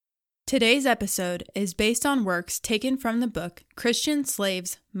Today's episode is based on works taken from the book Christian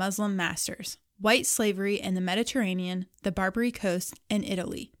Slaves, Muslim Masters, White Slavery in the Mediterranean, the Barbary Coast, and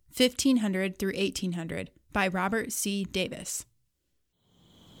Italy, 1500 through 1800, by Robert C. Davis.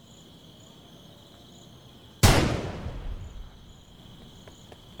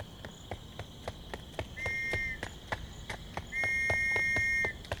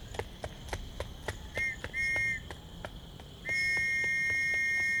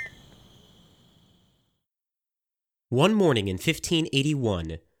 One morning in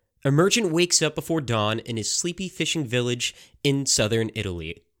 1581, a merchant wakes up before dawn in his sleepy fishing village in southern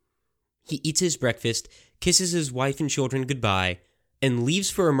Italy. He eats his breakfast, kisses his wife and children goodbye, and leaves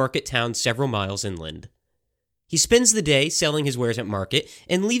for a market town several miles inland. He spends the day selling his wares at market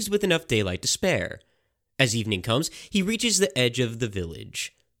and leaves with enough daylight to spare. As evening comes, he reaches the edge of the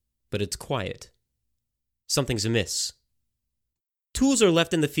village, but it's quiet. Something's amiss. Tools are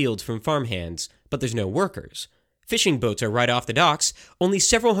left in the fields from farmhands, but there's no workers. Fishing boats are right off the docks, only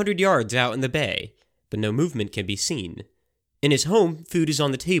several hundred yards out in the bay, but no movement can be seen. In his home, food is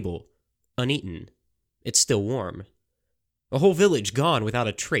on the table, uneaten. It's still warm. A whole village gone without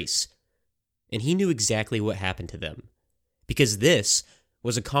a trace. And he knew exactly what happened to them, because this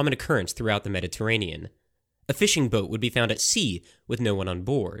was a common occurrence throughout the Mediterranean. A fishing boat would be found at sea with no one on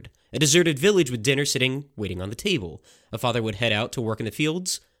board. A deserted village with dinner sitting, waiting on the table. A father would head out to work in the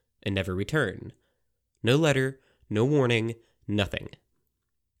fields and never return. No letter, no warning, nothing.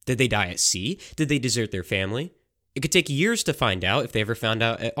 Did they die at sea? Did they desert their family? It could take years to find out if they ever found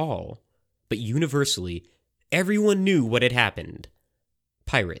out at all. But universally, everyone knew what had happened.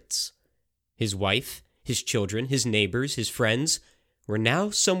 Pirates. His wife, his children, his neighbors, his friends were now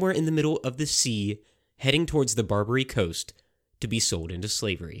somewhere in the middle of the sea, heading towards the Barbary Coast to be sold into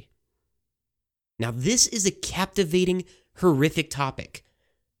slavery. Now this is a captivating, horrific topic.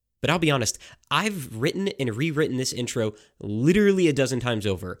 But I'll be honest, I've written and rewritten this intro literally a dozen times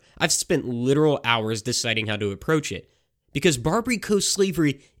over. I've spent literal hours deciding how to approach it, because Barbary Coast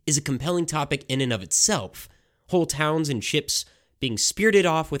slavery is a compelling topic in and of itself. Whole towns and ships being spirited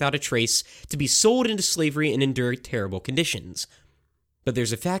off without a trace to be sold into slavery and endure terrible conditions. But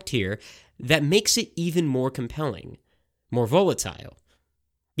there's a fact here that makes it even more compelling, more volatile.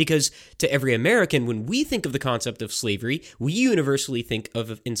 Because to every American, when we think of the concept of slavery, we universally think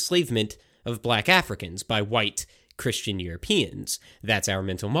of enslavement of black Africans by white Christian Europeans. That's our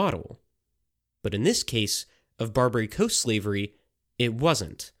mental model. But in this case of Barbary Coast slavery, it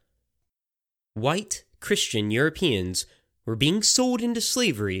wasn't. White Christian Europeans were being sold into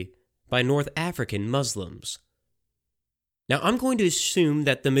slavery by North African Muslims. Now, I'm going to assume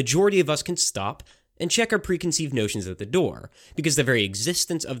that the majority of us can stop and check our preconceived notions at the door, because the very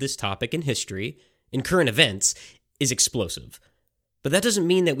existence of this topic in history, in current events, is explosive. But that doesn't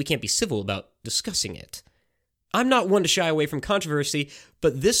mean that we can't be civil about discussing it. I'm not one to shy away from controversy,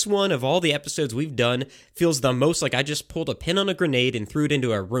 but this one of all the episodes we've done feels the most like I just pulled a pin on a grenade and threw it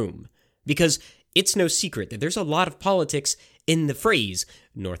into a room. Because it's no secret that there's a lot of politics in the phrase,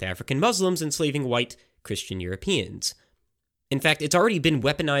 North African Muslims enslaving white Christian Europeans. In fact, it's already been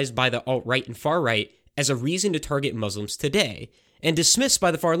weaponized by the alt-right and far-right as a reason to target Muslims today, and dismissed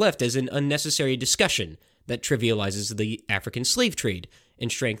by the far left as an unnecessary discussion that trivializes the African slave trade and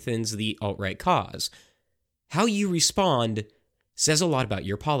strengthens the alt-right cause. How you respond says a lot about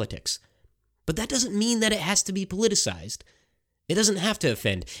your politics. But that doesn't mean that it has to be politicized. It doesn't have to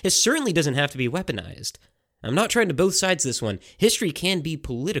offend. It certainly doesn't have to be weaponized. I'm not trying to both sides this one. History can be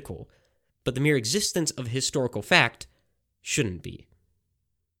political, but the mere existence of historical fact shouldn't be.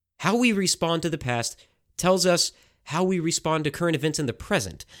 How we respond to the past tells us how we respond to current events in the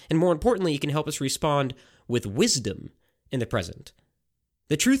present, and more importantly, it can help us respond with wisdom in the present.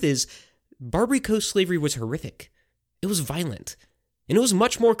 The truth is, Barbary Coast slavery was horrific. It was violent, and it was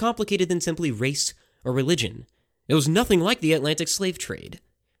much more complicated than simply race or religion. It was nothing like the Atlantic slave trade.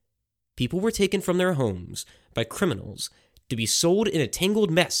 People were taken from their homes by criminals to be sold in a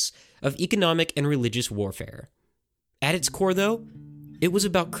tangled mess of economic and religious warfare. At its core, though, it was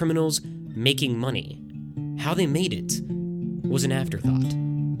about criminals making money. How they made it was an afterthought.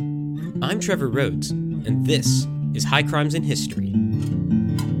 I'm Trevor Rhodes, and this is High Crimes in History.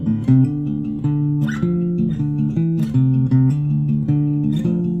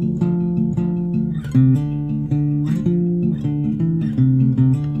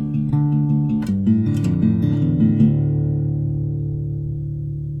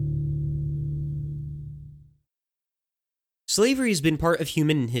 Slavery has been part of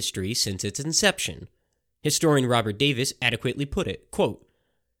human history since its inception. Historian Robert Davis adequately put it, quote,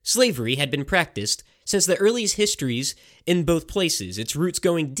 "Slavery had been practiced since the earliest histories in both places, its roots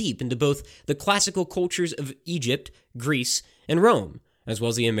going deep into both the classical cultures of Egypt, Greece, and Rome, as well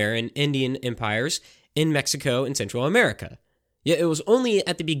as the Amerindian empires in Mexico and Central America. Yet it was only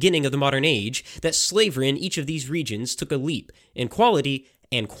at the beginning of the modern age that slavery in each of these regions took a leap in quality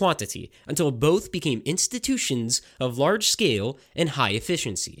and quantity, until both became institutions of large scale and high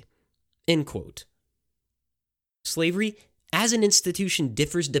efficiency. End quote. Slavery as an institution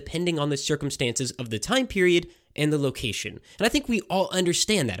differs depending on the circumstances of the time period and the location, and I think we all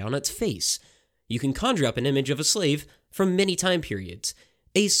understand that on its face. You can conjure up an image of a slave from many time periods: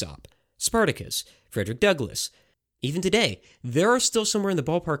 Aesop, Spartacus, Frederick Douglass. Even today, there are still somewhere in the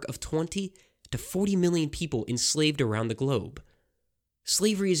ballpark of 20 to 40 million people enslaved around the globe.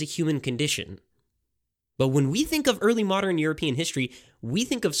 Slavery is a human condition. But when we think of early modern European history, we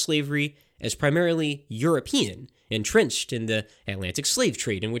think of slavery as primarily European, entrenched in the Atlantic slave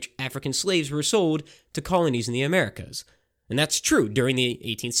trade in which African slaves were sold to colonies in the Americas. And that's true. During the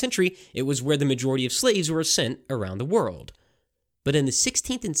 18th century, it was where the majority of slaves were sent around the world. But in the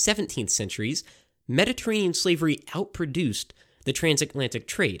 16th and 17th centuries, Mediterranean slavery outproduced the transatlantic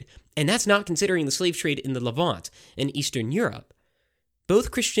trade, and that's not considering the slave trade in the Levant and Eastern Europe.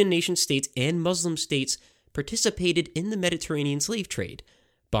 Both Christian nation-states and Muslim states participated in the Mediterranean slave trade,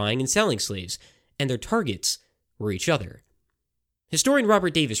 buying and selling slaves, and their targets were each other. Historian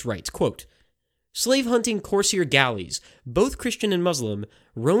Robert Davis writes, quote, "Slave-hunting corsair galleys, both Christian and Muslim,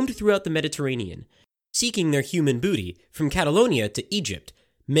 roamed throughout the Mediterranean, seeking their human booty from Catalonia to Egypt,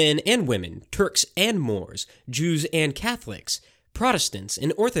 men and women, Turks and Moors, Jews and Catholics, Protestants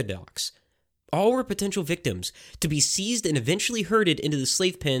and Orthodox. All were potential victims to be seized and eventually herded into the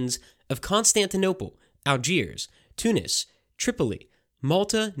slave pens of Constantinople, Algiers, Tunis, Tripoli,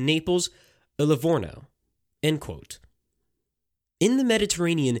 Malta, Naples, Livorno." End quote. In the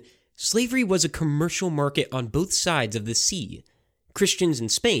Mediterranean, slavery was a commercial market on both sides of the sea. Christians in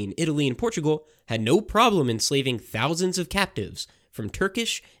Spain, Italy, and Portugal had no problem enslaving thousands of captives from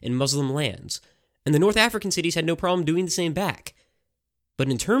Turkish and Muslim lands, and the North African cities had no problem doing the same back. But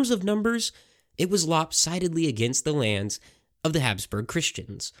in terms of numbers, it was lopsidedly against the lands of the Habsburg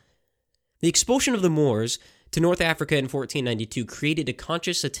Christians. The expulsion of the Moors to North Africa in 1492 created a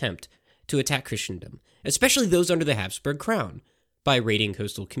conscious attempt to attack Christendom, especially those under the Habsburg crown, by raiding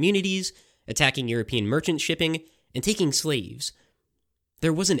coastal communities, attacking European merchant shipping, and taking slaves.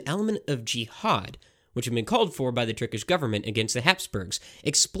 There was an element of jihad, which had been called for by the Turkish government against the Habsburgs,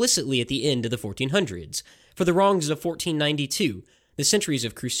 explicitly at the end of the 1400s, for the wrongs of 1492, the centuries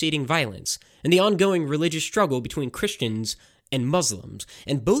of crusading violence, and the ongoing religious struggle between Christians and Muslims,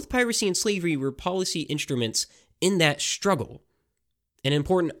 and both piracy and slavery were policy instruments in that struggle. An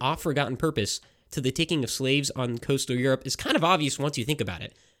important oft-forgotten purpose to the taking of slaves on coastal Europe is kind of obvious once you think about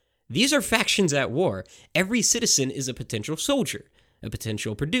it. These are factions at war. Every citizen is a potential soldier, a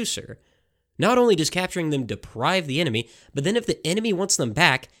potential producer. Not only does capturing them deprive the enemy, but then if the enemy wants them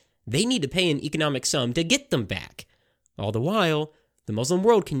back, they need to pay an economic sum to get them back. All the while, the Muslim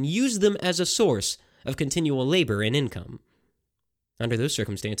world can use them as a source of continual labor and income. Under those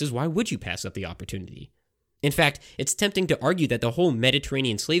circumstances, why would you pass up the opportunity? In fact, it's tempting to argue that the whole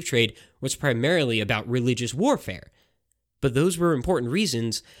Mediterranean slave trade was primarily about religious warfare. But those were important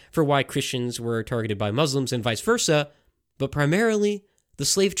reasons for why Christians were targeted by Muslims and vice versa, but primarily, the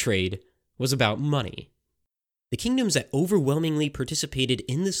slave trade was about money. The kingdoms that overwhelmingly participated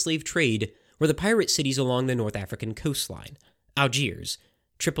in the slave trade were the pirate cities along the North African coastline: Algiers,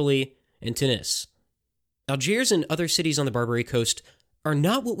 Tripoli, and Tunis. Algiers and other cities on the Barbary coast are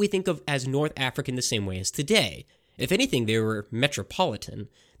not what we think of as North African the same way as today. If anything, they were metropolitan,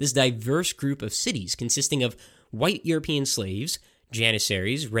 this diverse group of cities consisting of white European slaves,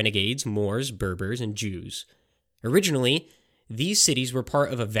 Janissaries, renegades, Moors, Berbers, and Jews. Originally, these cities were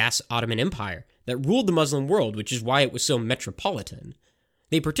part of a vast Ottoman Empire that ruled the Muslim world, which is why it was so metropolitan.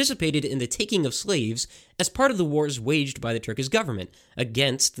 They participated in the taking of slaves as part of the wars waged by the Turkish government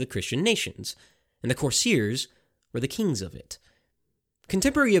against the Christian nations, and the corsairs were the kings of it.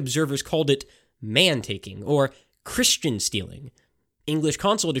 Contemporary observers called it man-taking or Christian stealing. English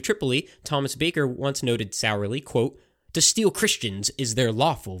consul to Tripoli, Thomas Baker, once noted sourly, quote, "To steal Christians is their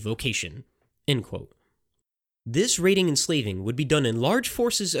lawful vocation," end quote. This raiding and slaving would be done in large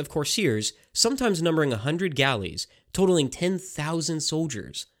forces of corsairs, sometimes numbering 100 galleys, totaling 10,000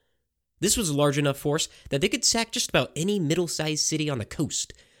 soldiers. This was a large enough force that they could sack just about any middle-sized city on the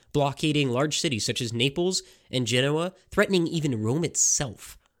coast, blockading large cities such as Naples and Genoa, threatening even Rome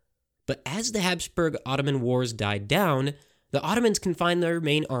itself. But as the Habsburg-Ottoman wars died down, the Ottomans confined their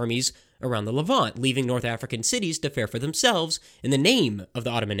main armies around the Levant, leaving North African cities to fare for themselves in the name of the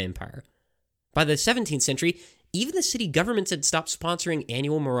Ottoman Empire. By the 17th century, even the city governments had stopped sponsoring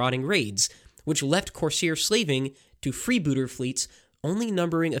annual marauding raids, which left corsair slaving to freebooter fleets only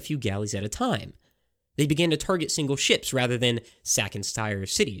numbering a few galleys at a time. They began to target single ships rather than sack entire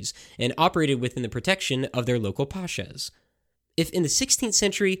cities, and operated within the protection of their local pashas. If in the 16th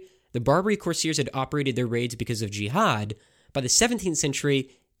century, the Barbary corsairs had operated their raids because of jihad, by the 17th century,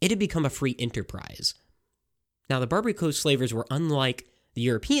 it had become a free enterprise. Now, the Barbary Coast slavers were unlike the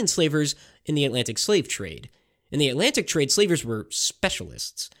European slavers in the Atlantic slave trade. In the Atlantic trade, slavers were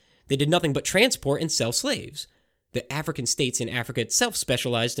specialists. They did nothing but transport and sell slaves. The African states in Africa itself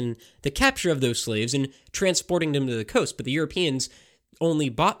specialized in the capture of those slaves and transporting them to the coast, but the Europeans only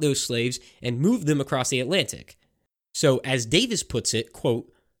bought those slaves and moved them across the Atlantic. So, as Davis puts it,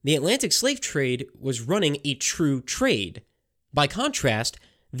 quote, the Atlantic slave trade was running a true trade. By contrast,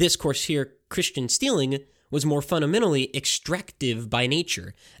 this corsair Christian stealing was more fundamentally extractive by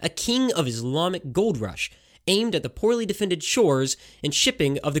nature, a king of Islamic gold rush, aimed at the poorly defended shores and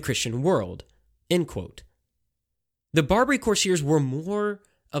shipping of the Christian world, end quote. The Barbary corsairs were more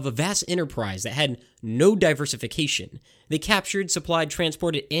of a vast enterprise that had no diversification. They captured, supplied,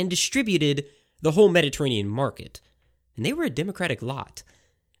 transported, and distributed the whole Mediterranean market. And they were a democratic lot.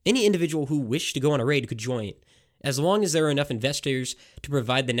 Any individual who wished to go on a raid could join, as long as there were enough investors to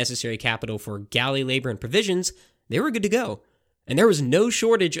provide the necessary capital for galley labor and provisions. They were good to go. And there was no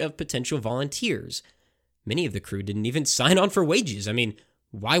shortage of potential volunteers. Many of the crew didn't even sign on for wages. I mean,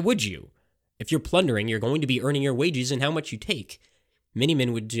 why would you? If you're plundering, you're going to be earning your wages and how much you take. Many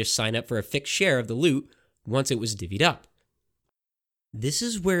men would just sign up for a fixed share of the loot once it was divvied up. This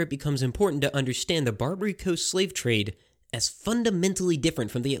is where it becomes important to understand the Barbary Coast slave trade as fundamentally different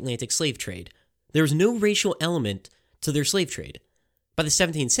from the Atlantic slave trade. There was no racial element to their slave trade. By the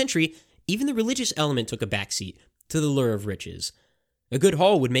 17th century, even the religious element took a backseat to the lure of riches. A good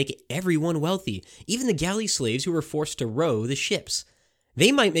haul would make everyone wealthy, even the galley slaves who were forced to row the ships.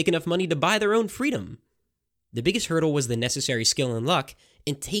 They might make enough money to buy their own freedom. The biggest hurdle was the necessary skill and luck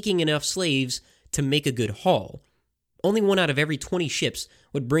in taking enough slaves to make a good haul. Only 1 out of every 20 ships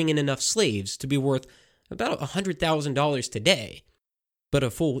would bring in enough slaves to be worth about $100,000 today, but a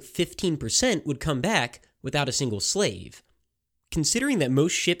full 15% would come back without a single slave. Considering that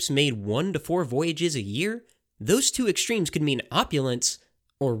most ships made 1 to 4 voyages a year, those two extremes could mean opulence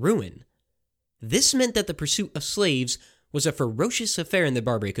or ruin. This meant that the pursuit of slaves was a ferocious affair in the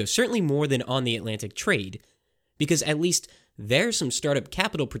Barbary Coast, certainly more than on the Atlantic trade, because at least there some startup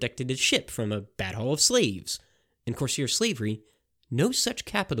capital protected a ship from a bad haul of slaves. In corsair slavery, no such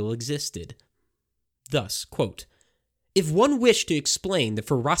capital existed. Thus, quote, if one wished to explain the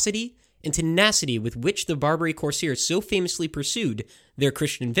ferocity and tenacity with which the Barbary corsairs so famously pursued their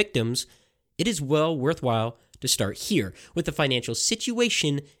Christian victims, it is well worthwhile to start here with the financial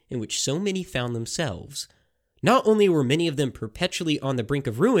situation in which so many found themselves. Not only were many of them perpetually on the brink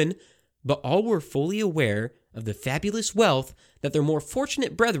of ruin, but all were fully aware of the fabulous wealth that their more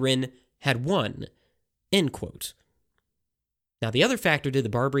fortunate brethren had won, end quote. Now, the other factor to the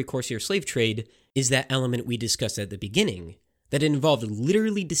Barbary corsair slave trade is that element we discussed at the beginning, that it involved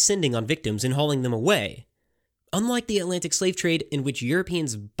literally descending on victims and hauling them away. Unlike the Atlantic slave trade, in which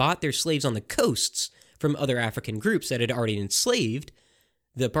Europeans bought their slaves on the coasts from other African groups that had already enslaved,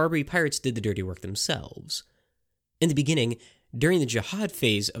 the Barbary pirates did the dirty work themselves. In the beginning, during the jihad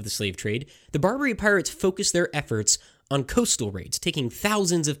phase of the slave trade, the Barbary pirates focused their efforts on coastal raids, taking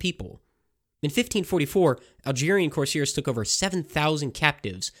thousands of people. In 1544, Algerian corsairs took over 7,000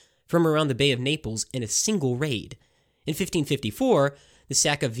 captives from around the Bay of Naples in a single raid. In 1554, the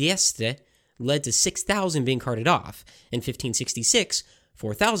sack of Vieste led to 6,000 being carted off. In 1566,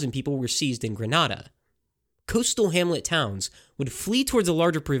 4,000 people were seized in Granada. Coastal hamlet towns would flee towards the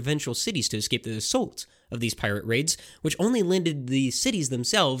larger provincial cities to escape the assault of these pirate raids, which only lended the cities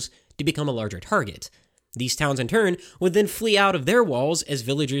themselves to become a larger target. These towns, in turn, would then flee out of their walls as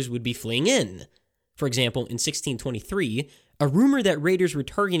villagers would be fleeing in. For example, in 1623, a rumor that raiders were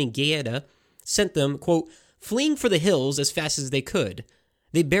targeting Gaeta sent them, quote, fleeing for the hills as fast as they could.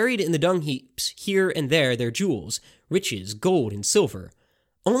 They buried in the dung heaps here and there their jewels, riches, gold, and silver.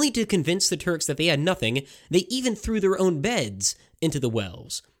 Only to convince the Turks that they had nothing, they even threw their own beds into the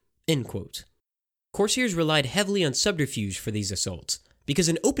wells, end quote. Corsairs relied heavily on subterfuge for these assaults, because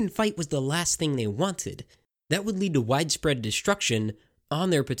an open fight was the last thing they wanted. That would lead to widespread destruction on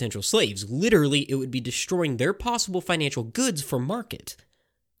their potential slaves. Literally, it would be destroying their possible financial goods for market.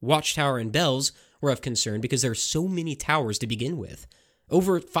 Watchtower and bells were of concern because there are so many towers to begin with.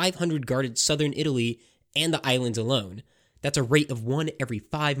 Over 500 guarded southern Italy and the islands alone. That's a rate of 1 every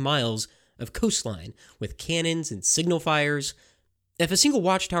 5 miles of coastline, with cannons and signal fires. If a single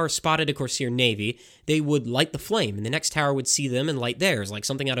watchtower spotted a Corsair navy, they would light the flame, and the next tower would see them and light theirs, like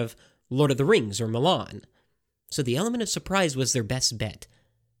something out of Lord of the Rings or Milan. So the element of surprise was their best bet,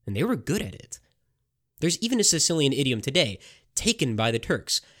 and they were good at it. There's even a Sicilian idiom today, taken by the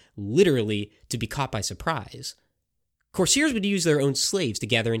Turks, literally to be caught by surprise. Corsairs would use their own slaves to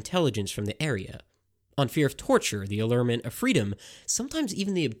gather intelligence from the area. On fear of torture, the allurement of freedom, sometimes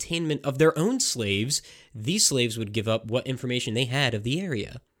even the obtainment of their own slaves, these slaves would give up what information they had of the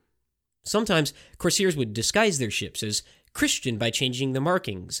area. Sometimes Corsairs would disguise their ships as Christian by changing the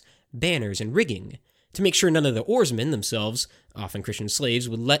markings, banners, and rigging, to make sure none of the oarsmen themselves, often Christian slaves,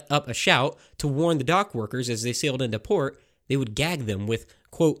 would let up a shout to warn the dock workers as they sailed into port. They would gag them with,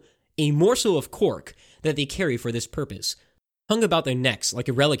 quote, a morsel of cork that they carry for this purpose, hung about their necks like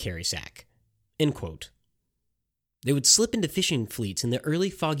a reliquary sack, end quote. They would slip into fishing fleets in the early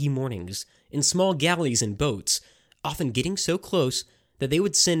foggy mornings, in small galleys and boats, often getting so close that they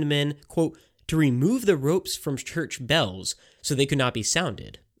would send men, quote, to remove the ropes from church bells so they could not be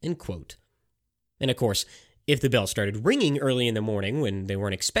sounded, end quote. And of course, if the bell started ringing early in the morning when they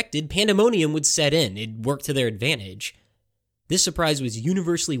weren't expected, pandemonium would set in. It'd work to their advantage. This surprise was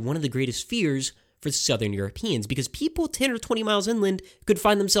universally one of the greatest fears for southern Europeans because people 10 or 20 miles inland could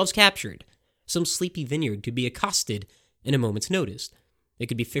find themselves captured. Some sleepy vineyard could be accosted in a moment's notice. It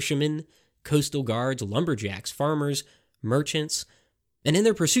could be fishermen, coastal guards, lumberjacks, farmers, merchants, and in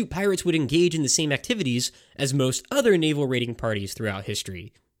their pursuit, pirates would engage in the same activities as most other naval raiding parties throughout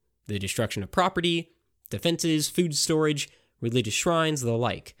history. The destruction of property, defenses, food storage, religious shrines, the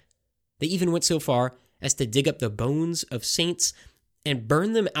like. They even went so far as to dig up the bones of saints and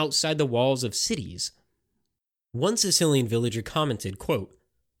burn them outside the walls of cities. One Sicilian villager commented, quote,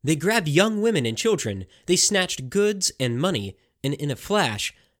 they grabbed young women and children, they snatched goods and money, and in a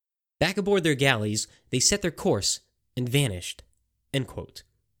flash, back aboard their galleys, they set their course and vanished, end quote.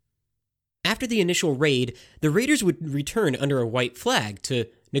 After the initial raid, the raiders would return under a white flag to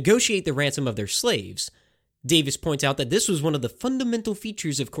negotiate the ransom of their slaves. Davis points out that this was one of the fundamental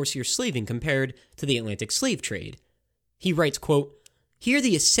features of Corsair slaving compared to the Atlantic slave trade. He writes, quote, here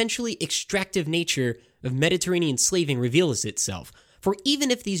the essentially extractive nature of Mediterranean slaving reveals itself, for even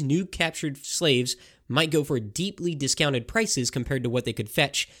if these new captured slaves might go for deeply discounted prices compared to what they could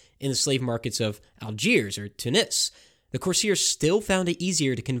fetch in the slave markets of Algiers or Tunis, the Corsairs still found it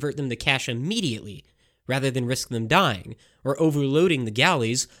easier to convert them to cash immediately, rather than risk them dying or overloading the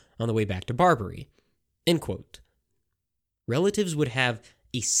galleys on the way back to Barbary. End quote. Relatives would have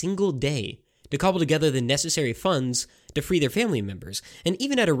a single day to cobble together the necessary funds to free their family members, and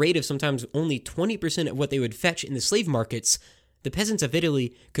even at a rate of sometimes only 20% of what they would fetch in the slave markets, the peasants of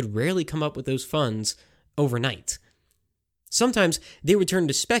Italy could rarely come up with those funds overnight. Sometimes they would turn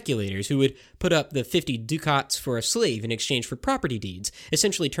to speculators who would put up the 50 ducats for a slave in exchange for property deeds,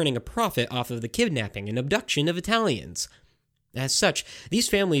 essentially turning a profit off of the kidnapping and abduction of Italians. As such, these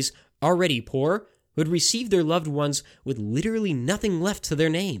families, already poor, would receive their loved ones with literally nothing left to their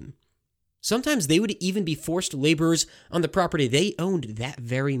name. Sometimes they would even be forced laborers on the property they owned that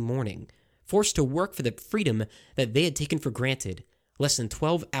very morning, forced to work for the freedom that they had taken for granted less than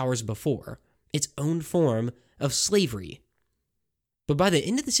 12 hours before, its own form of slavery. But by the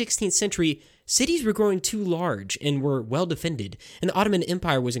end of the 16th century, cities were growing too large and were well defended, and the Ottoman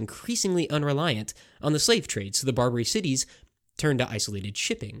Empire was increasingly unreliant on the slave trade, so the Barbary cities turned to isolated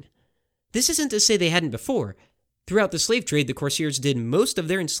shipping. This isn't to say they hadn't before. Throughout the slave trade, the Corsairs did most of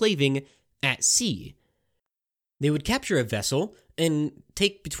their enslaving at sea. They would capture a vessel and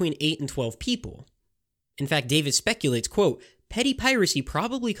take between 8 and 12 people. In fact, Davis speculates, quote, petty piracy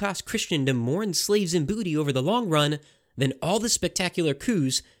probably cost Christendom more in slaves and booty over the long run than all the spectacular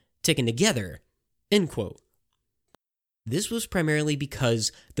coups taken together, end quote. This was primarily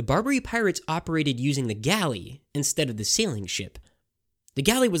because the Barbary pirates operated using the galley instead of the sailing ship. The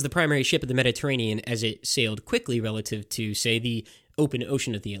galley was the primary ship of the Mediterranean as it sailed quickly relative to, say, the open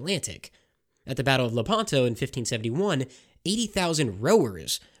ocean of the Atlantic. At the Battle of Lepanto in 1571, 80,000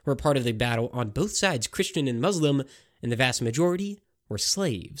 rowers were part of the battle on both sides, Christian and Muslim, and the vast majority were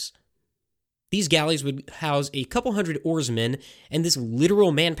slaves. These galleys would house a couple hundred oarsmen, and this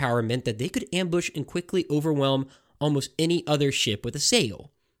literal manpower meant that they could ambush and quickly overwhelm almost any other ship with a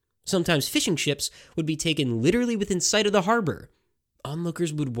sail. Sometimes fishing ships would be taken literally within sight of the harbor.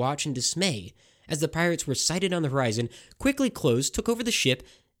 Onlookers would watch in dismay as the pirates were sighted on the horizon, quickly closed, took over the ship,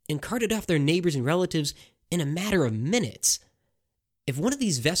 and carted off their neighbors and relatives in a matter of minutes. If one of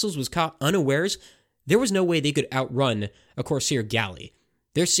these vessels was caught unawares, there was no way they could outrun a Corsair galley.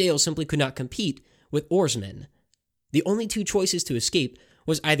 Their sails simply could not compete with oarsmen. The only two choices to escape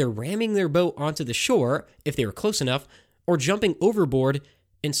was either ramming their boat onto the shore, if they were close enough, or jumping overboard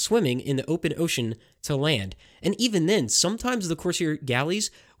and swimming in the open ocean to land. And even then, sometimes the Corsair galleys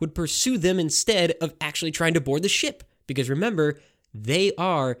would pursue them instead of actually trying to board the ship, because remember, they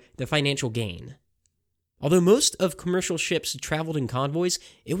are the financial gain. Although most of commercial ships traveled in convoys,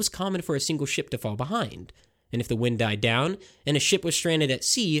 it was common for a single ship to fall behind. And if the wind died down and a ship was stranded at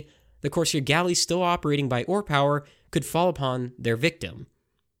sea, the Corsair galleys still operating by oar power could fall upon their victim.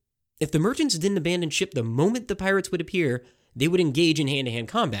 If the merchants didn't abandon ship the moment the pirates would appear, they would engage in hand-to-hand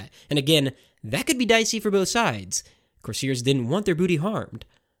combat. And again, that could be dicey for both sides. Corsairs didn't want their booty harmed.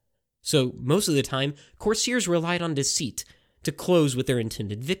 So most of the time, Corsairs relied on deceit to close with their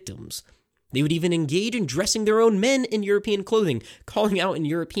intended victims. They would even engage in dressing their own men in European clothing, calling out in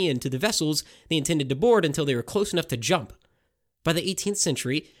European to the vessels they intended to board until they were close enough to jump. By the 18th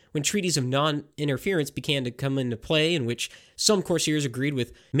century, when treaties of non-interference began to come into play, in which some Corsairs agreed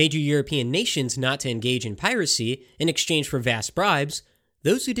with major European nations not to engage in piracy in exchange for vast bribes,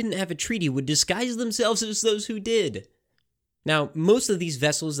 those who didn't have a treaty would disguise themselves as those who did. Now, most of these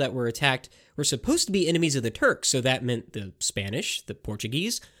vessels that were attacked were supposed to be enemies of the Turks, so that meant the Spanish, the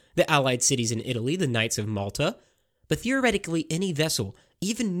Portuguese, the allied cities in Italy, the Knights of Malta. But theoretically, any vessel,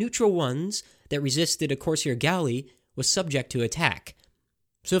 even neutral ones, that resisted a Corsair galley was subject to attack.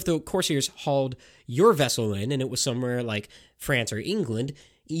 So if the Corsairs hauled your vessel in and it was somewhere like France or England,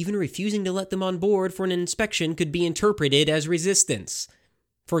 even refusing to let them on board for an inspection could be interpreted as resistance.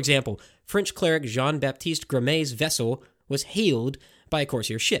 For example, French cleric Jean-Baptiste Gramet's vessel was hailed by a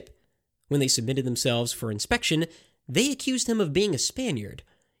Corsair ship. When they submitted themselves for inspection, they accused him of being a Spaniard.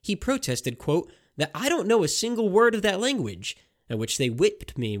 He protested, quote, that I don't know a single word of that language, at which they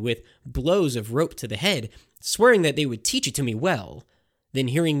whipped me with blows of rope to the head, swearing that they would teach it to me well. Then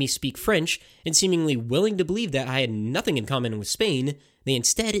hearing me speak French, and seemingly willing to believe that I had nothing in common with Spain, they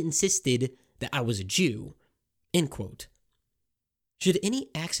instead insisted that I was a Jew. End quote. Should any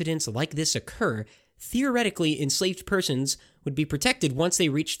accidents like this occur, theoretically enslaved persons would be protected once they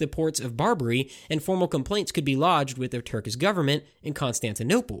reached the ports of Barbary, and formal complaints could be lodged with the Turkish government in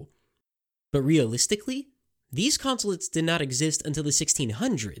Constantinople. But realistically, these consulates did not exist until the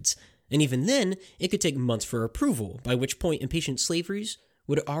 1600s, and even then, it could take months for approval, by which point impatient slaveries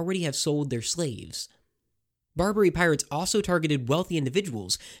would already have sold their slaves. Barbary pirates also targeted wealthy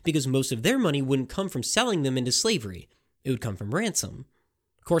individuals because most of their money wouldn't come from selling them into slavery. It would come from ransom.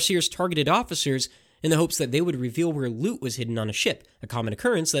 Corsairs targeted officers in the hopes that they would reveal where loot was hidden on a ship, a common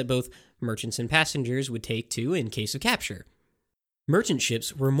occurrence that both merchants and passengers would take to in case of capture. Merchant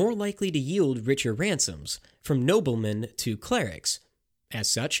ships were more likely to yield richer ransoms, from noblemen to clerics. As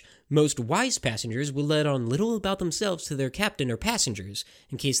such, most wise passengers would let on little about themselves to their captain or passengers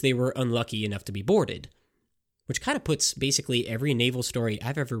in case they were unlucky enough to be boarded. Which kind of puts basically every naval story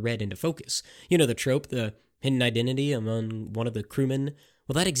I've ever read into focus. You know the trope, the hidden identity among one of the crewmen?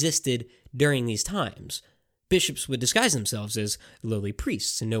 Well, that existed during these times. Bishops would disguise themselves as lowly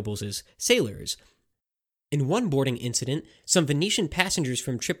priests and nobles as sailors. In one boarding incident, some Venetian passengers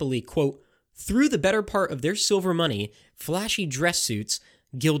from Tripoli, quote, threw the better part of their silver money, flashy dress suits,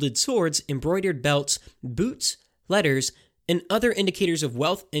 gilded swords, embroidered belts, boots, letters, and other indicators of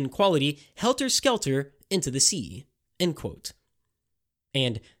wealth and quality helter-skelter into the sea, end quote.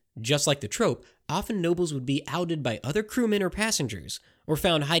 And, just like the trope, often nobles would be outed by other crewmen or passengers, or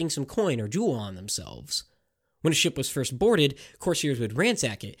found hiding some coin or jewel on themselves. When a ship was first boarded, Corsairs would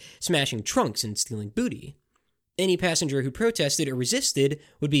ransack it, smashing trunks and stealing booty. Any passenger who protested or resisted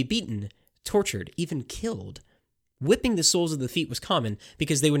would be beaten, tortured, even killed. Whipping the soles of the feet was common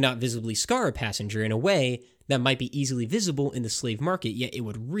because they would not visibly scar a passenger in a way that might be easily visible in the slave market, yet it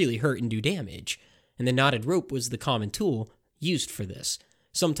would really hurt and do damage. And the knotted rope was the common tool used for this,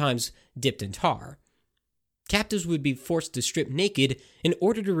 sometimes dipped in tar. Captives would be forced to strip naked in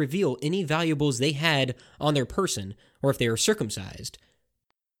order to reveal any valuables they had on their person or if they were circumcised.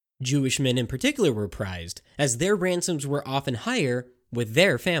 Jewish men in particular were prized, as their ransoms were often higher with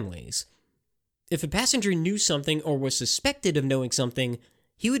their families. If a passenger knew something or was suspected of knowing something,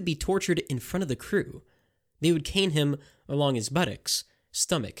 he would be tortured in front of the crew. They would cane him along his buttocks,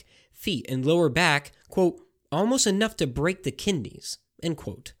 stomach, feet, and lower back, quote, almost enough to break the kidneys, end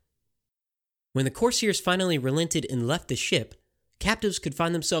quote. When the Corsairs finally relented and left the ship, captives could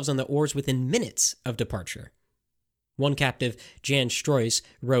find themselves on the oars within minutes of departure. One captive, Jan Stroys,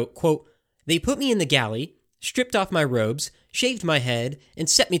 wrote, quote, they put me in the galley, stripped off my robes, shaved my head, and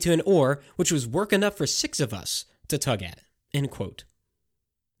set me to an oar, which was work enough for 6 of us to tug at, end quote.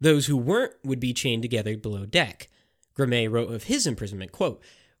 Those who weren't would be chained together below deck. Gramet wrote of his imprisonment, quote,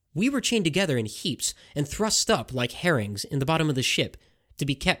 we were chained together in heaps and thrust up like herrings in the bottom of the ship to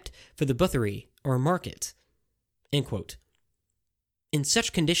be kept for the buttery or market. End quote. In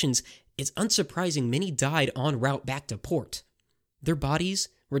such conditions, it's unsurprising many died en route back to port. Their bodies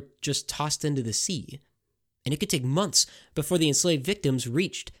were just tossed into the sea, and it could take months before the enslaved victims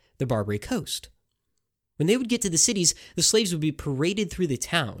reached the Barbary coast. When they would get to the cities, the slaves would be paraded through the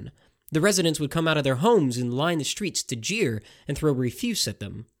town. The residents would come out of their homes and line the streets to jeer and throw refuse at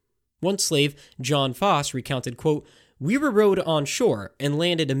them. One slave, John Foss, recounted, quote, "We were rowed on shore and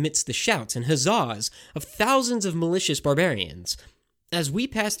landed amidst the shouts and huzzas of thousands of malicious barbarians. As we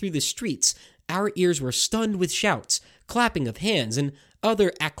passed through the streets, our ears were stunned with shouts, clapping of hands, and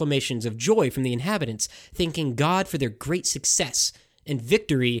other acclamations of joy from the inhabitants, thanking God for their great success and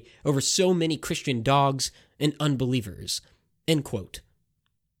victory over so many Christian dogs and unbelievers." End quote.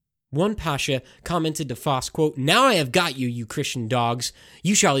 One Pasha commented to Foss, quote, "Now I have got you, you Christian dogs.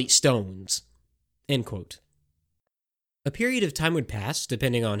 You shall eat stones." End quote. A period of time would pass,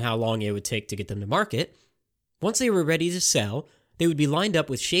 depending on how long it would take to get them to market. Once they were ready to sell, they would be lined up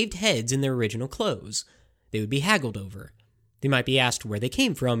with shaved heads in their original clothes. They would be haggled over. They might be asked where they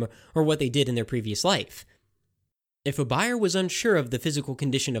came from or what they did in their previous life. If a buyer was unsure of the physical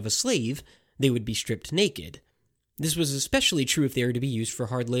condition of a slave, they would be stripped naked. This was especially true if they were to be used for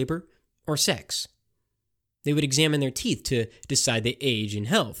hard labor or sex. They would examine their teeth to decide their age and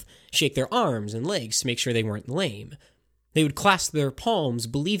health, shake their arms and legs to make sure they weren't lame. They would clasp their palms,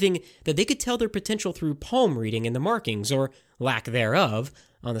 believing that they could tell their potential through palm reading and the markings, or lack thereof,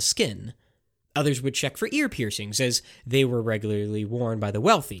 on the skin. Others would check for ear piercings, as they were regularly worn by the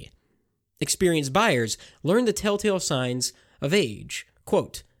wealthy. Experienced buyers learned the telltale signs of age.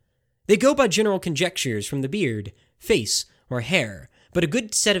 Quote, "They go by general conjectures from the beard, face, or hair, but a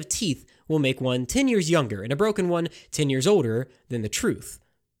good set of teeth will make one 10 years younger and a broken one 10 years older than the truth."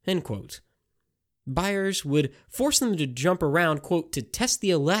 End quote. Buyers would force them to jump around, quote, to test the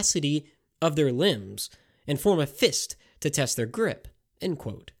elasticity of their limbs and form a fist to test their grip, end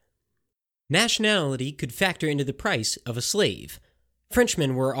quote. Nationality could factor into the price of a slave.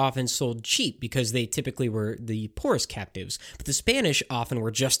 Frenchmen were often sold cheap because they typically were the poorest captives, but the Spanish often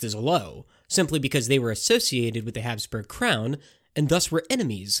were just as low, simply because they were associated with the Habsburg crown and thus were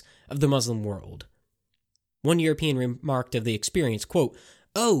enemies of the Muslim world. One European remarked of the experience, quote,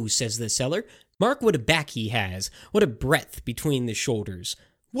 "Oh," says the seller, "mark what a back he has, what a breadth between the shoulders,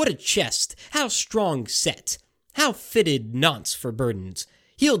 what a chest, how strong set, how fitted nonce for burdens.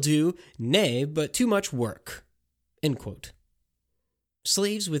 He'll do, nay, but too much work." End quote.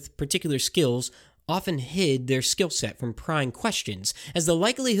 Slaves with particular skills often hid their skill set from prying questions, as the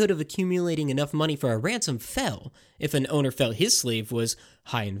likelihood of accumulating enough money for a ransom fell if an owner felt his slave was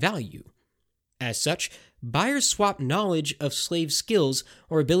high in value. As such, buyers swapped knowledge of slave skills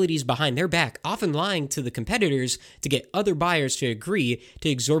or abilities behind their back, often lying to the competitors to get other buyers to agree to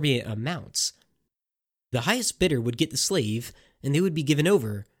exorbitant amounts. The highest bidder would get the slave, and they would be given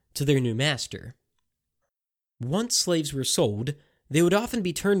over to their new master. Once slaves were sold, they would often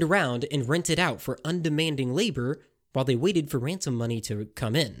be turned around and rented out for undemanding labor while they waited for ransom money to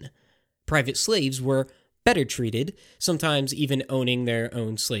come in. Private slaves were better treated, sometimes even owning their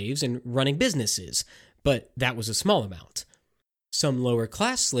own slaves and running businesses, but that was a small amount. Some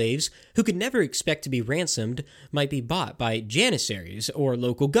lower-class slaves, who could never expect to be ransomed, might be bought by janissaries or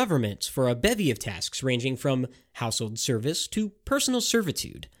local governments for a bevy of tasks ranging from household service to personal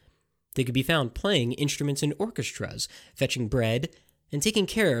servitude. They could be found playing instruments in orchestras, fetching bread, and taking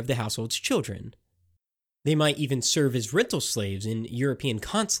care of the household's children. They might even serve as rental slaves in European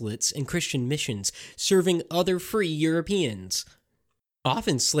consulates and Christian missions, serving other free Europeans.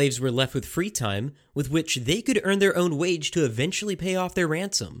 Often slaves were left with free time with which they could earn their own wage to eventually pay off their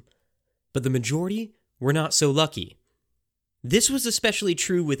ransom. But the majority were not so lucky. This was especially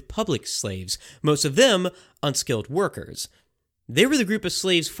true with public slaves, most of them unskilled workers. They were the group of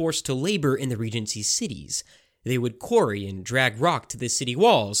slaves forced to labor in the Regency's cities. They would quarry and drag rock to the city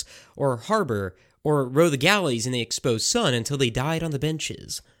walls, or harbor, or row the galleys in the exposed sun until they died on the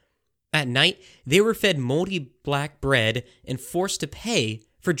benches. At night, they were fed moldy black bread and forced to pay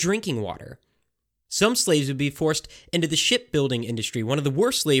for drinking water. Some slaves would be forced into the shipbuilding industry, one of the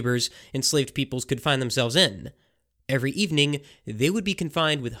worst labors enslaved peoples could find themselves in. Every evening, they would be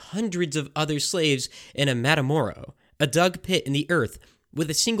confined with hundreds of other slaves in a matamoro, a dug pit in the earth with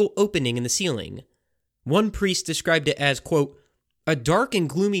a single opening in the ceiling. One priest described it as, quote, "a dark and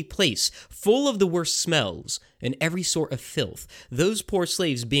gloomy place, full of the worst smells, and every sort of filth, those poor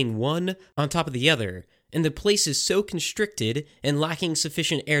slaves being one on top of the other, and the place is so constricted and lacking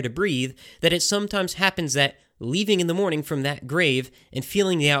sufficient air to breathe that it sometimes happens that, leaving in the morning from that grave and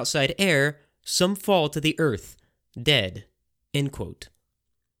feeling the outside air, some fall to the earth, dead." End quote.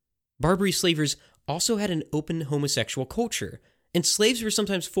 Barbary slavers also had an open homosexual culture, and slaves were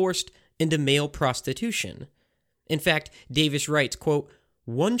sometimes forced into male prostitution. In fact, Davis writes, quote,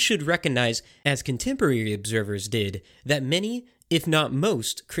 "One should recognize, as contemporary observers did, that many, if not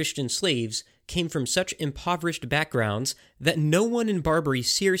most, Christian slaves came from such impoverished backgrounds that no one in Barbary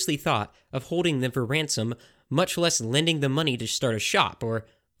seriously thought of holding them for ransom, much less lending them money to start a shop or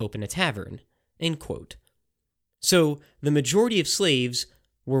open a tavern." End quote. So, the majority of slaves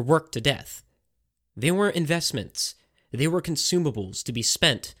were worked to death. They weren't investments. They were consumables to be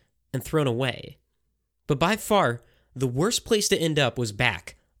spent and thrown away. But by far, the worst place to end up was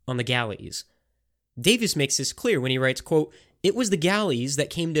back on the galleys. Davis makes this clear when he writes, quote, "It was the galleys that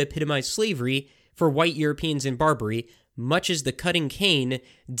came to epitomize slavery for white Europeans in Barbary, much as the cutting cane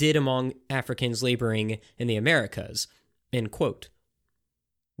did among Africans laboring in the Americas." End quote.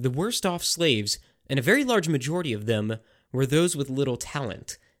 The worst off slaves, and a very large majority of them, were those with little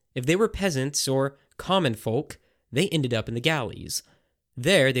talent. If they were peasants or common folk, they ended up in the galleys.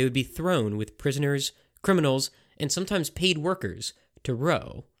 There they would be thrown with prisoners, criminals, and sometimes paid workers to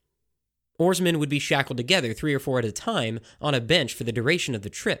row. Oarsmen would be shackled together 3 or 4 at a time on a bench for the duration of the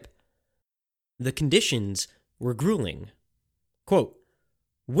trip. The conditions were grueling. Quote,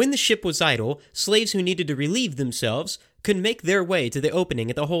 "When the ship was idle, slaves who needed to relieve themselves could make their way to the opening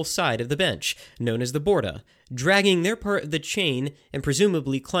at the whole side of the bench, known as the borda, dragging their part of the chain and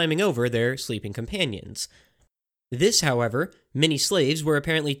presumably climbing over their sleeping companions. This, however, many slaves were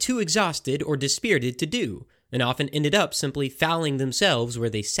apparently too exhausted or dispirited to do, and often ended up simply fouling themselves where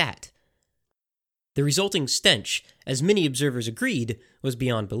they sat. The resulting stench, as many observers agreed, was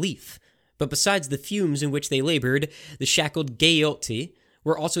beyond belief. But besides the fumes in which they labored, the shackled Gaeoti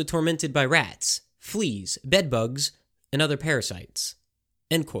were also tormented by rats, fleas, bedbugs, and other parasites."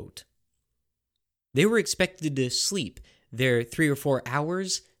 End quote. They were expected to sleep their 3 or 4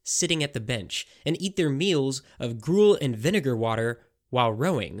 hours sitting at the bench and eat their meals of gruel and vinegar water while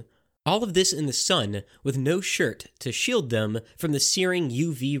rowing. All of this in the sun with no shirt to shield them from the searing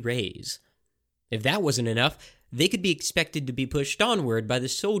UV rays. If that wasn't enough, they could be expected to be pushed onward by the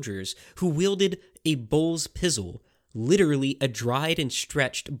soldiers who wielded a bull's pizzle, literally a dried and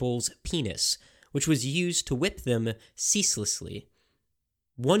stretched bull's penis, which was used to whip them ceaselessly.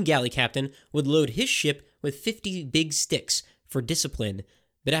 One galley captain would load his ship with 50 big sticks for discipline,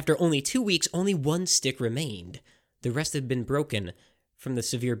 but after only 2 weeks, only 1 stick remained. The rest had been broken from the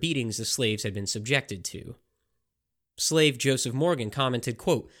severe beatings the slaves had been subjected to. Slave Joseph Morgan commented,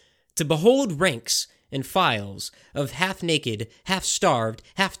 quote, "To behold ranks and files of half-naked, half-starved,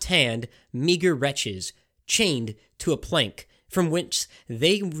 half-tanned, meager wretches, chained to a plank, from which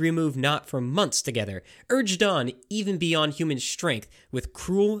they remove not for months together, urged on even beyond human strength, with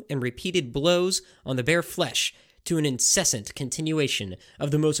cruel and repeated blows on the bare flesh, to an incessant continuation of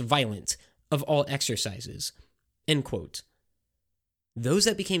the most violent of all exercises." End quote. Those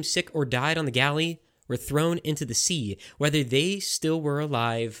that became sick or died on the galley were thrown into the sea, whether they still were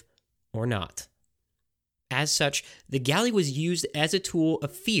alive or not. As such, the galley was used as a tool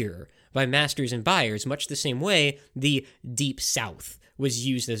of fear by masters and buyers, much the same way the Deep South was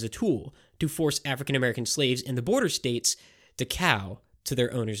used as a tool to force African American slaves in the border states to cow to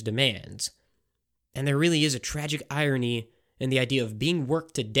their owners' demands. And there really is a tragic irony in the idea of being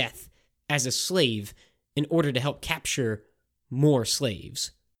worked to death as a slave in order to help capture more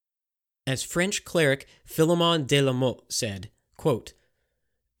slaves. As French cleric Philemon de la Motte said, quote,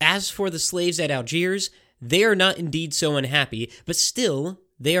 "As for the slaves at Algiers, they are not indeed so unhappy, but still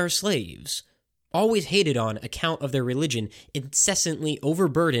they are slaves, always hated on account of their religion, incessantly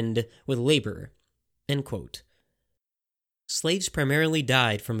overburdened with labor." End quote. Slaves primarily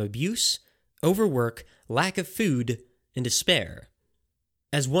died from abuse, overwork, lack of food, and despair.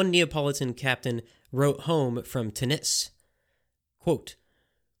 As one Neapolitan captain wrote home from Tunis, quote,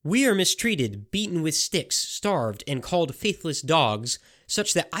 "We are mistreated, beaten with sticks, starved, and called faithless dogs,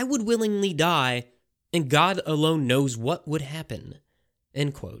 such that I would willingly die, and God alone knows what would happen."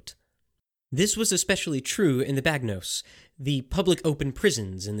 End quote. This was especially true in the Bagnos, the public open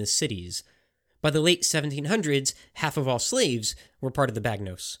prisons in the cities. By the late 1700s, half of all slaves were part of the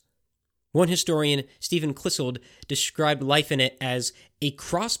Bagnos. One historian, Stephen Clissold, described life in it as a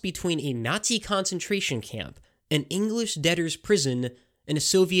cross between a Nazi concentration camp, an English debtor's prison, and a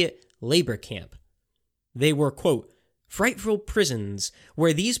Soviet labor camp. They were, quote, "frightful prisons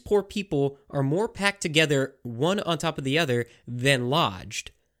where these poor people are more packed together one on top of the other than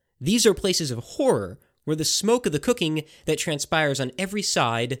lodged. These are places of horror where the smoke of the cooking that transpires on every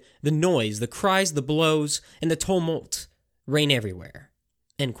side, the noise, the cries, the blows, and the tumult reign everywhere."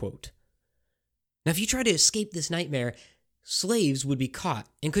 End quote. Now, if you try to escape this nightmare, slaves would be caught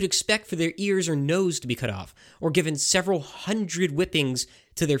and could expect for their ears or nose to be cut off, or given several hundred whippings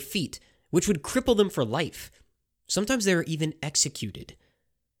to their feet, which would cripple them for life. Sometimes they were even executed.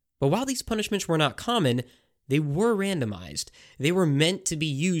 But while these punishments were not common, they were randomized. They were meant to be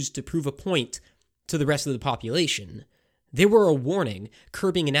used to prove a point to the rest of the population. They were a warning,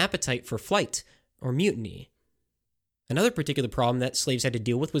 curbing an appetite for flight or mutiny. Another particular problem that slaves had to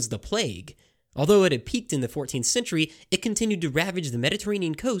deal with was the plague. Although it had peaked in the 14th century, it continued to ravage the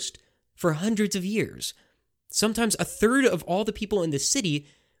Mediterranean coast for hundreds of years. Sometimes a third of all the people in the city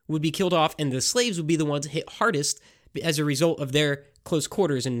would be killed off, and the slaves would be the ones hit hardest as a result of their close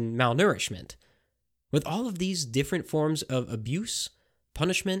quarters and malnourishment. With all of these different forms of abuse,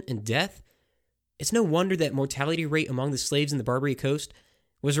 punishment, and death, it's no wonder that mortality rate among the slaves in the Barbary Coast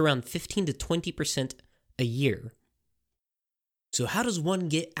was around 15 to 20% a year. So how does one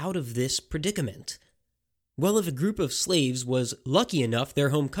get out of this predicament? Well, if a group of slaves was lucky enough, their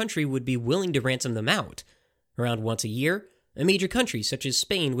home country would be willing to ransom them out. Around once a year, a major country such as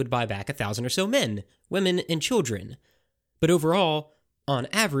Spain would buy back 1,000 or so men, women, and children. But overall, on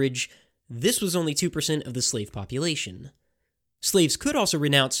average, this was only 2% of the slave population. Slaves could also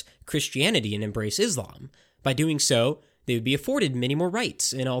renounce Christianity and embrace Islam. By doing so, they would be afforded many more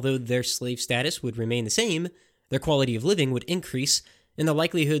rights, and although their slave status would remain the same, their quality of living would increase, and the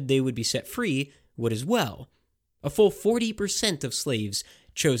likelihood they would be set free would as well. A full 40% of slaves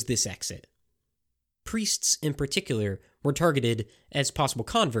chose this exit. Priests, in particular, were targeted as possible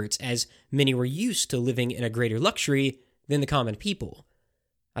converts, as many were used to living in a greater luxury than the common people.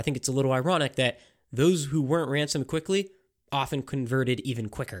 I think it's a little ironic that those who weren't ransomed quickly often converted even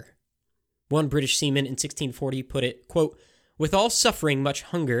quicker. One British seaman in 1640 put it, quote, "With all suffering much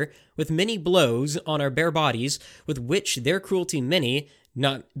hunger, with many blows on our bare bodies, with which their cruelty many,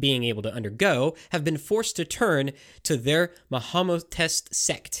 not being able to undergo, have been forced to turn to their Mahometest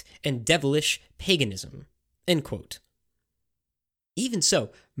sect and devilish paganism." End quote. Even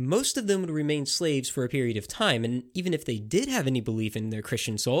so, most of them would remain slaves for a period of time, and even if they did have any belief in their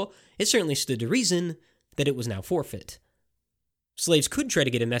Christian soul, it certainly stood to reason that it was now forfeit. Slaves could try to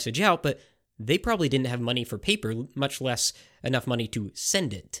get a message out, but they probably didn't have money for paper, much less enough money to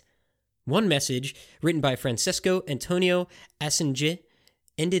send it. One message, written by Francesco Antonio Assange,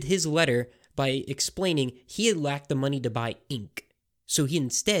 ended his letter by explaining he had lacked the money to buy ink, so he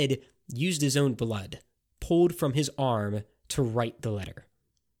instead used his own blood, pulled from his arm, to write the letter.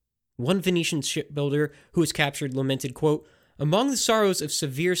 One Venetian shipbuilder who was captured lamented, quote, "Among the sorrows of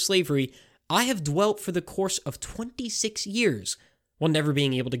severe slavery, I have dwelt for the course of 26 years, while never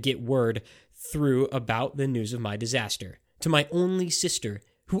being able to get word through about the news of my disaster, to my only sister,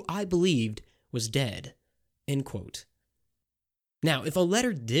 who I believed was dead." End quote. Now, if a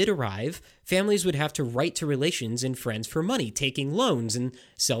letter did arrive, families would have to write to relations and friends for money, taking loans and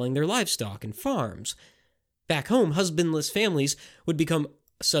selling their livestock and farms. Back home, husbandless families would become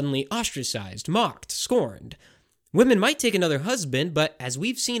suddenly ostracized, mocked, scorned. Women might take another husband, but as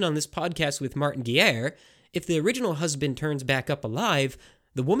we've seen on this podcast with Martin Guerre, if the original husband turns back up alive,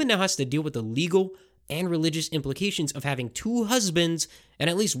 the woman now has to deal with the legal and religious implications of having two husbands, and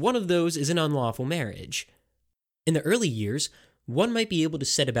at least one of those is an unlawful marriage. In the early years, one might be able to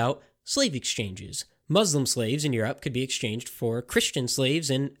set about slave exchanges. Muslim slaves in Europe could be exchanged for Christian slaves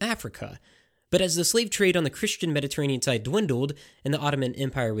in Africa. But as the slave trade on the Christian Mediterranean side dwindled and the Ottoman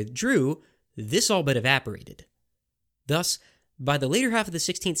Empire withdrew, this all but evaporated. Thus, by the later half of the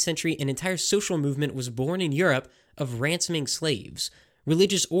 16th century, an entire social movement was born in Europe of ransoming slaves.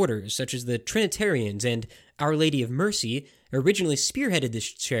 Religious orders such as the Trinitarians and Our Lady of Mercy originally spearheaded this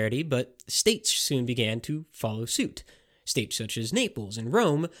charity, but states soon began to follow suit. States such as Naples and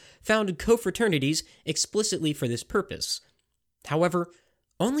Rome founded confraternities explicitly for this purpose. However,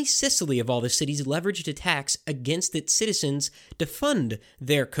 only Sicily of all the cities leveraged a tax against its citizens to fund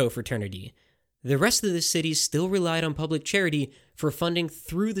their confraternity. The rest of the cities still relied on public charity for funding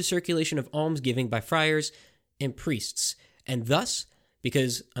through the circulation of almsgiving by friars and priests. And thus,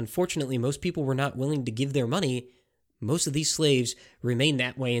 because unfortunately most people were not willing to give their money, most of these slaves remained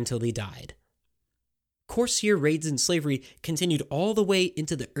that way until they died. Corsair raids and slavery continued all the way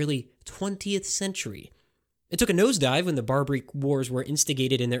into the early 20th century. It took a nosedive when the Barbary Wars were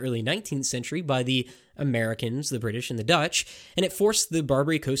instigated in the early 19th century by the Americans, the British, and the Dutch, and it forced the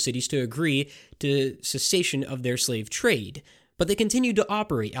Barbary coast cities to agree to cessation of their slave trade. But they continued to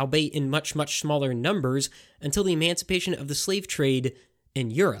operate, albeit in much, much smaller numbers, until the emancipation of the slave trade in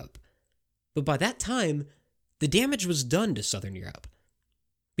Europe. But by that time, the damage was done to Southern Europe.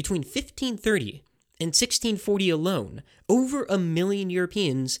 Between 1530 and 1640 alone, over 1 million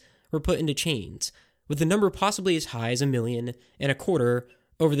Europeans were put into chains, with the number possibly as high as 1.25 million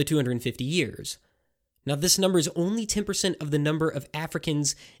over the 250 years. Now, this number is only 10% of the number of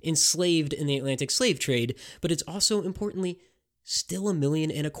Africans enslaved in the Atlantic slave trade, but it's also, importantly, still 1.25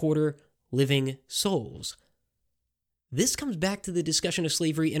 million living souls. This comes back to the discussion of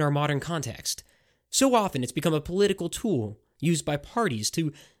slavery in our modern context. So often it's become a political tool used by parties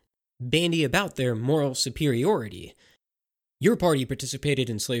to bandy about their moral superiority. Your party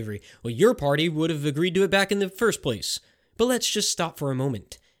participated in slavery. Well, your party would have agreed to it back in the first place. But let's just stop for a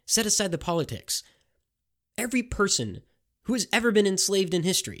moment. Set aside the politics. Every person who has ever been enslaved in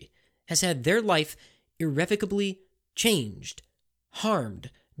history has had their life irrevocably changed, harmed,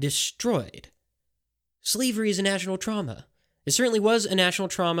 destroyed. Slavery is a national trauma. It certainly was a national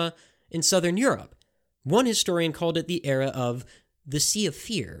trauma in Southern Europe. One historian called it the era of the Sea of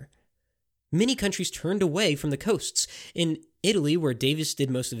Fear. Many countries turned away from the coasts. In Italy, where Davis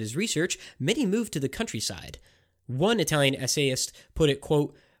did most of his research, many moved to the countryside. One Italian essayist put it,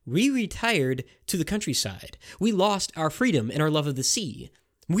 quote, "We retired to the countryside. We lost our freedom and our love of the sea.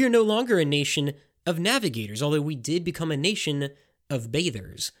 We are no longer a nation of navigators, although we did become a nation of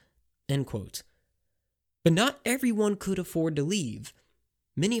bathers." End quote. But not everyone could afford to leave.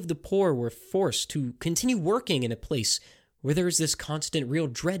 Many of the poor were forced to continue working in a place where there was this constant real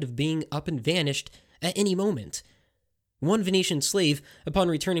dread of being up and vanished at any moment. One Venetian slave, upon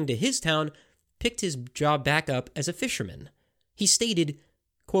returning to his town, picked his job back up as a fisherman. He stated,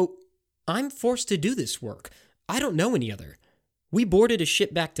 quote, "I'm forced to do this work. I don't know any other. We boarded a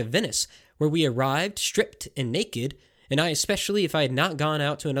ship back to Venice, where we arrived stripped and naked, and I especially, if I had not gone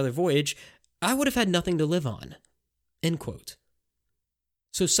out to another voyage, I would have had nothing to live on." End quote.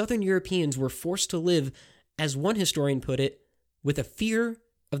 So Southern Europeans were forced to live, as one historian put it, with a fear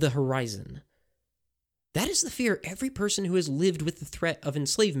of the horizon. That is the fear every person who has lived with the threat of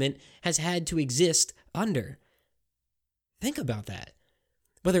enslavement has had to exist under. Think about that.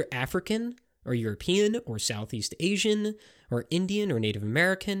 Whether African or European or Southeast Asian or Indian or Native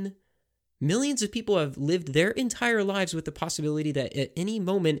American, millions of people have lived their entire lives with the possibility that at any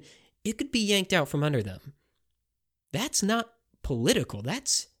moment it could be yanked out from under them. That's not political,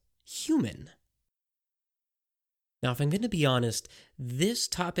 that's human. Now, if I'm going to be honest, this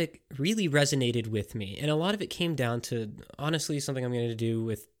topic really resonated with me, and a lot of it came down to, honestly, something I'm going to do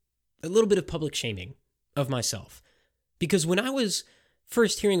with a little bit of public shaming of myself. Because when I was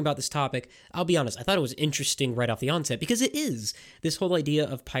first hearing about this topic, I'll be honest, I thought it was interesting right off the onset, because it is. This whole idea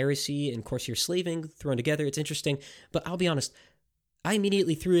of piracy and courtier slaving thrown together, it's interesting, but I'll be honest, I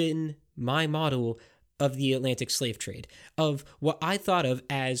immediately threw in my model of the Atlantic slave trade, of what I thought of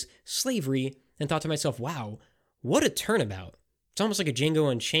as slavery, and thought to myself, wow, what a turnabout. It's almost like a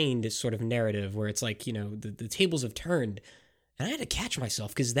Django Unchained sort of narrative where it's like, the tables have turned. And I had to catch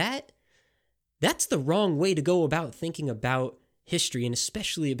myself because that's the wrong way to go about thinking about history and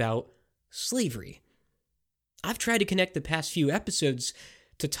especially about slavery. I've tried to connect the past few episodes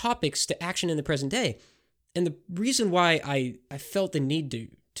to topics to action in the present day. And the reason why I felt the need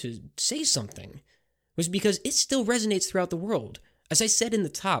to say something was because it still resonates throughout the world. As I said in the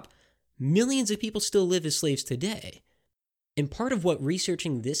top, millions of people still live as slaves today. And part of what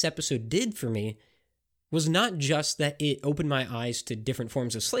researching this episode did for me was not just that it opened my eyes to different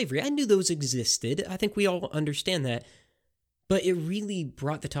forms of slavery. I knew those existed. I think we all understand that. But it really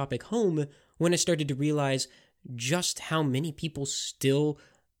brought the topic home when I started to realize just how many people still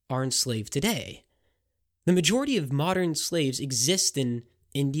are enslaved today. The majority of modern slaves exist in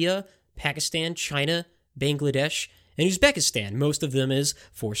India, Pakistan, China, Bangladesh, and Uzbekistan. Most of them is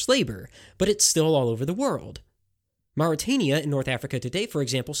forced labor, but it's still all over the world. Mauritania in North Africa today, for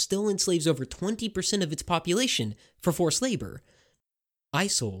example, still enslaves over 20% of its population for forced labor.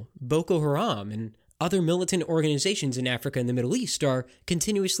 ISIL, Boko Haram, and other militant organizations in Africa and the Middle East are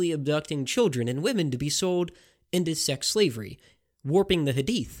continuously abducting children and women to be sold into sex slavery, warping the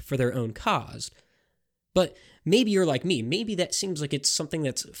Hadith for their own cause. But maybe you're like me. Maybe that seems like it's something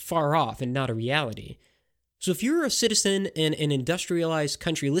that's far off and not a reality. So if you're a citizen in an industrialized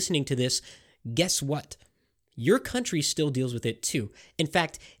country listening to this, guess what? Your country still deals with it too. In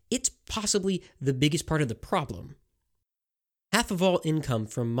fact, it's possibly the biggest part of the problem. Half of all income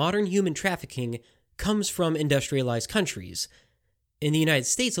from modern human trafficking comes from industrialized countries. In the United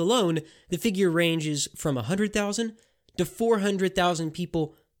States alone, the figure ranges from 100,000 to 400,000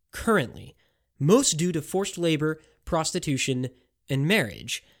 people currently, most due to forced labor, prostitution, and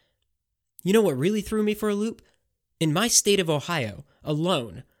marriage. You know what really threw me for a loop? In my state of Ohio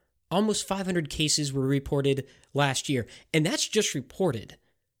alone, almost 500 cases were reported last year, and that's just reported,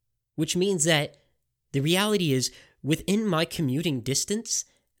 which means that the reality is, within my commuting distance,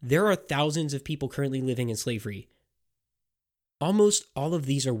 there are thousands of people currently living in slavery. Almost all of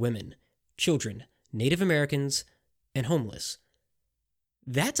these are women, children, Native Americans, and homeless.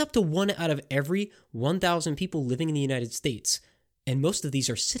 That's up to 1 out of every 1,000 people living in the United States, and most of these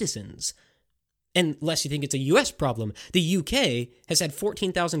are citizens. Unless you think it's a U.S. problem, the UK has had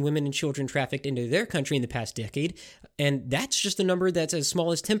 14,000 women and children trafficked into their country in the past decade, and that's just a number that's as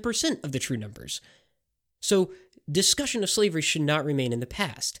small as 10% of the true numbers. So, discussion of slavery should not remain in the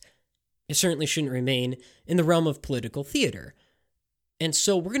past. It certainly shouldn't remain in the realm of political theater. And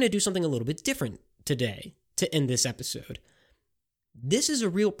so we're going to do something a little bit different today to end this episode. This is a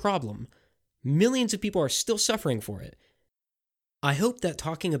real problem. Millions of people are still suffering for it. I hope that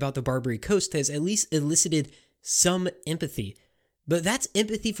talking about the Barbary Coast has at least elicited some empathy. But that's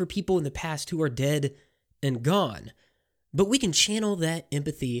empathy for people in the past who are dead and gone. But we can channel that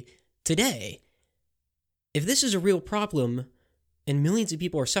empathy today. If this is a real problem, and millions of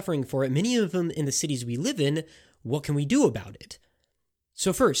people are suffering for it, many of them in the cities we live in, what can we do about it?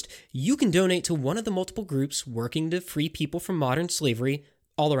 So first, you can donate to one of the multiple groups working to free people from modern slavery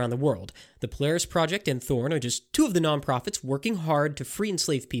all around the world. The Polaris Project and Thorn are just two of the nonprofits working hard to free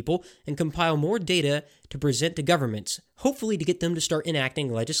enslaved people and compile more data to present to governments, hopefully to get them to start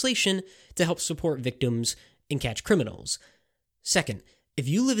enacting legislation to help support victims and catch criminals. Second, if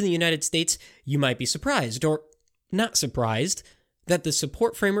you live in the United States, you might be surprised, or not surprised, that the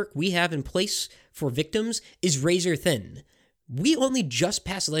support framework we have in place for victims is razor thin. We only just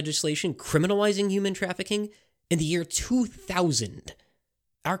passed legislation criminalizing human trafficking in the year 2000.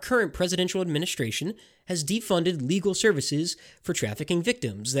 Our current presidential administration has defunded legal services for trafficking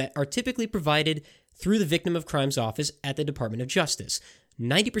victims that are typically provided through the Victim of Crimes Office at the Department of Justice.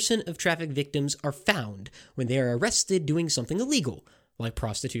 90% of trafficked victims are found when they are arrested doing something illegal, like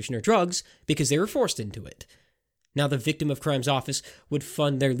prostitution or drugs, because they were forced into it. Now, the Victim of Crimes Office would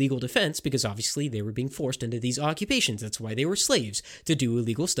fund their legal defense because obviously they were being forced into these occupations. That's why they were slaves, to do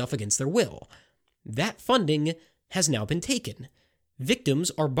illegal stuff against their will. That funding has now been taken.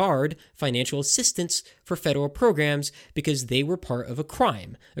 Victims are barred financial assistance for federal programs because they were part of a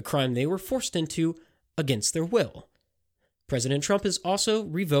crime they were forced into against their will. President Trump has also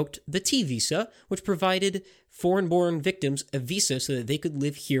revoked the T visa, which provided foreign-born victims a visa so that they could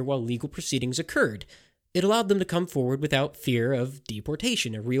live here while legal proceedings occurred. It allowed them to come forward without fear of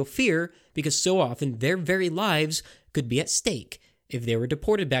deportation, a real fear, because so often their very lives could be at stake if they were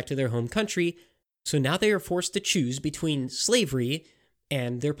deported back to their home country. So now they are forced to choose between slavery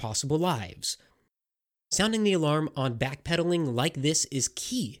and their possible lives. Sounding the alarm on backpedaling like this is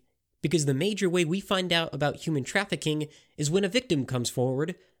key, because the major way we find out about human trafficking is when a victim comes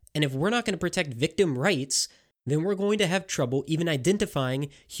forward, and if we're not going to protect victim rights, then we're going to have trouble even identifying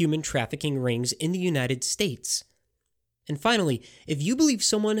human trafficking rings in the United States. And finally, if you believe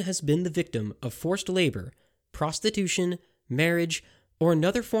someone has been the victim of forced labor, prostitution, marriage, or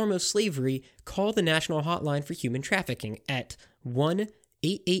another form of slavery, call the National Hotline for Human Trafficking at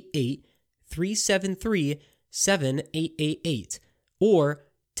 1-888-373-7888 or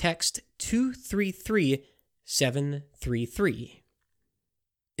text 233-733.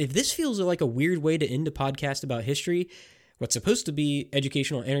 If this feels like a weird way to end a podcast about history, what's supposed to be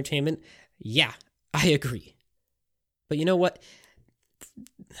educational entertainment, yeah, I agree. But you know what?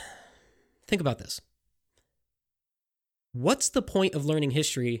 Think about this. What's the point of learning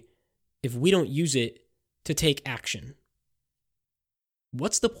history if we don't use it to take action?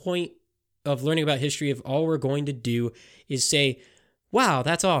 What's the point of learning about history if all we're going to do is say, wow,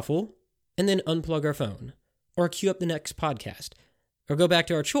 that's awful, and then unplug our phone, or queue up the next podcast, or go back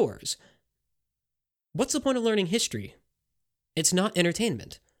to our chores? What's the point of learning history? It's not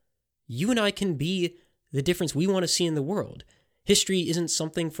entertainment. You and I can be the difference we want to see in the world. History isn't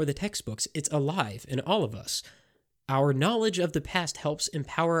something for the textbooks. It's alive in all of us. Our knowledge of the past helps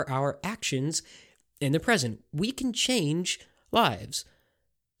empower our actions in the present. We can change lives.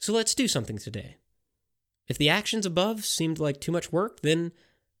 So let's do something today. If the actions above seemed like too much work, then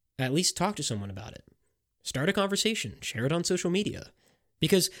at least talk to someone about it. Start a conversation. Share it on social media.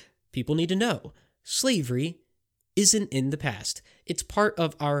 Because people need to know slavery isn't in the past. It's part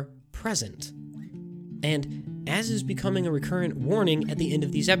of our present. And as is becoming a recurrent warning at the end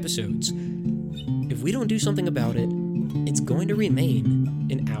of these episodes, if we don't do something about it, it's going to remain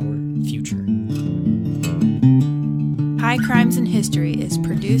in our future. High Crimes in History is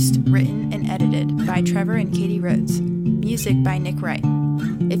produced, written, and edited by Trevor and Katie Rhodes. Music by Nick Wright.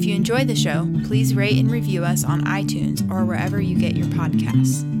 If you enjoy the show, please rate and review us on iTunes or wherever you get your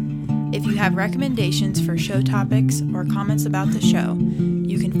podcasts. If you have recommendations for show topics or comments about the show,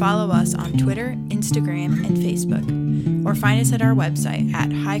 You can follow us on Twitter, Instagram, and Facebook, or find us at our website at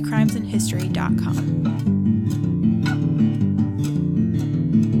highcrimesandhistory.com.